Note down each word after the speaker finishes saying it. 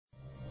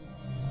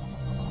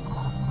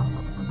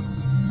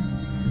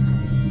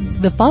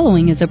The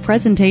following is a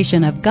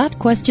presentation of Got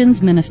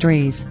Questions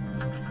Ministries.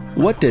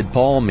 What did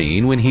Paul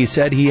mean when he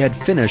said he had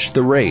finished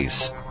the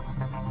race?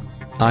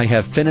 I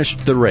have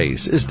finished the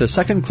race is the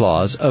second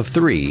clause of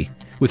 3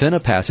 within a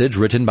passage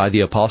written by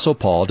the Apostle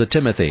Paul to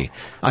Timothy.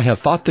 I have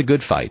fought the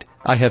good fight.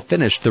 I have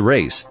finished the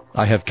race.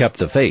 I have kept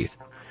the faith.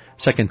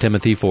 2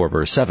 Timothy 4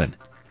 verse 7.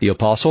 The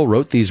Apostle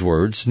wrote these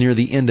words near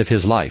the end of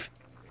his life.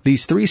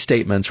 These 3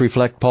 statements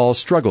reflect Paul's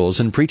struggles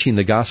in preaching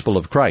the gospel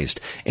of Christ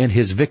and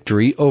his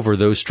victory over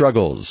those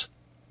struggles.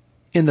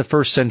 In the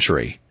first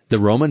century, the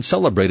Romans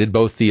celebrated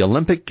both the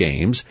Olympic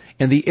Games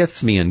and the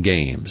Isthmian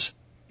Games.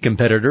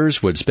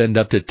 Competitors would spend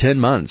up to 10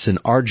 months in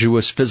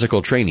arduous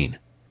physical training.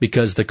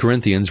 Because the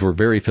Corinthians were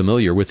very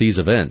familiar with these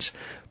events,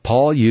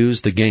 Paul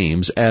used the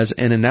games as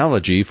an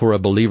analogy for a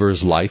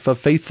believer's life of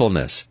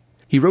faithfulness.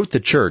 He wrote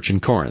the church in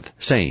Corinth,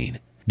 saying,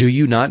 "Do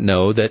you not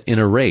know that in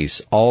a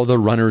race all the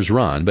runners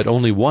run, but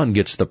only one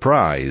gets the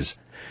prize?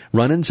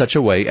 Run in such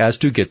a way as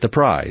to get the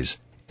prize.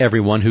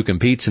 Everyone who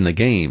competes in the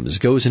games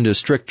goes into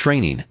strict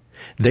training.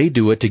 They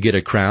do it to get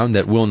a crown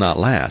that will not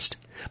last,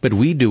 but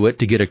we do it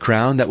to get a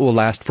crown that will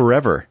last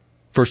forever."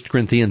 1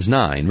 Corinthians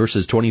 9,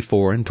 verses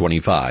 24 and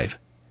 25.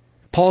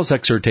 Paul's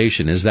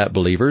exhortation is that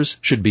believers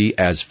should be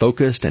as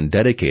focused and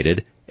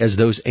dedicated as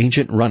those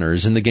ancient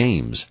runners in the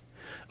games.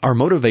 Our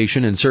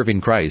motivation in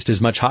serving Christ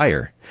is much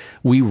higher.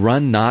 We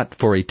run not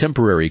for a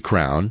temporary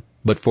crown,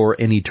 but for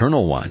an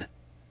eternal one.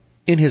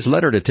 In his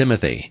letter to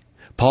Timothy,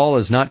 Paul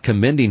is not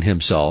commending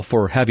himself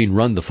for having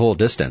run the full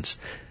distance.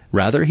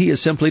 Rather, he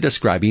is simply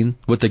describing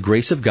what the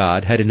grace of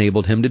God had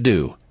enabled him to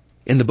do.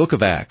 In the book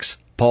of Acts,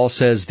 Paul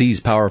says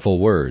these powerful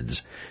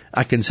words,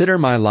 "I consider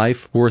my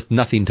life worth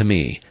nothing to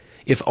me,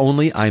 if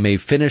only I may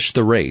finish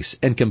the race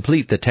and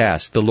complete the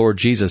task the Lord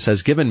Jesus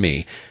has given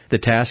me, the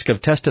task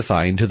of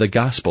testifying to the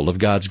gospel of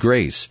God's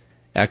grace."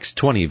 Acts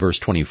 20, verse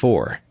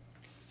 24.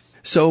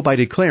 So by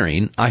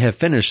declaring, "I have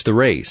finished the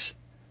race,"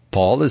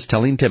 Paul is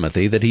telling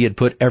Timothy that he had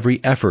put every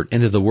effort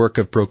into the work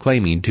of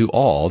proclaiming to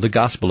all the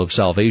gospel of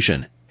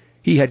salvation.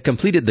 He had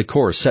completed the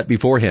course set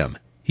before him.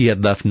 He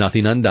had left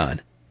nothing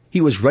undone. He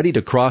was ready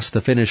to cross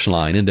the finish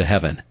line into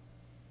heaven.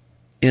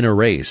 In a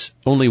race,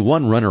 only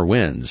one runner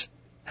wins.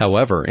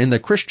 However, in the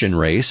Christian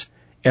race,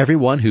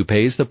 everyone who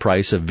pays the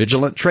price of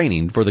vigilant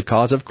training for the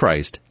cause of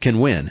Christ can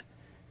win.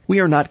 We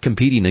are not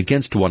competing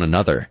against one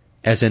another,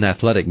 as in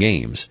athletic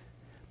games,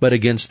 but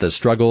against the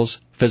struggles,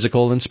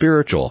 physical and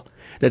spiritual,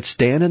 that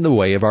stand in the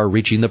way of our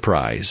reaching the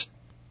prize.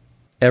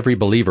 Every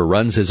believer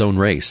runs his own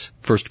race,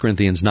 1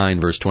 Corinthians 9,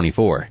 verse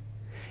 24.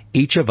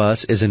 Each of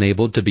us is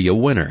enabled to be a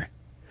winner.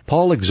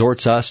 Paul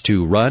exhorts us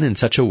to run in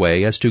such a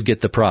way as to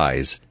get the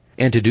prize,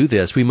 and to do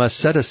this we must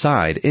set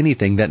aside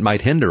anything that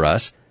might hinder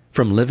us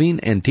from living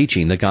and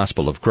teaching the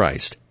gospel of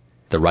Christ.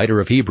 The writer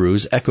of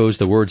Hebrews echoes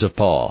the words of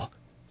Paul,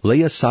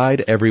 "Lay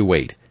aside every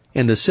weight,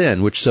 and the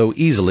sin which so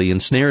easily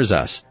ensnares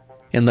us,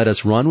 and let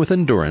us run with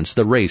endurance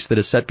the race that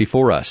is set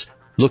before us,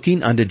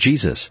 looking unto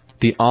Jesus,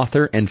 the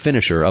author and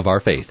finisher of our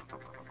faith."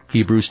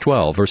 Hebrews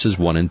 12, verses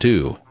 1 and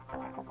 2.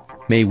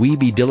 May we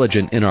be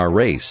diligent in our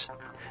race.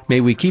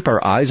 May we keep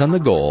our eyes on the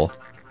goal,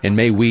 and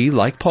may we,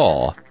 like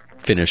Paul,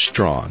 finish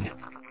strong.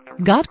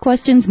 Got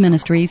Questions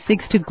Ministry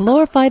seeks to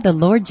glorify the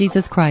Lord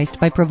Jesus Christ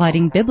by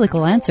providing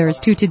biblical answers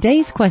to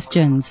today's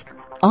questions.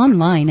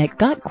 Online at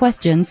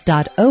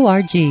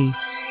gotquestions.org.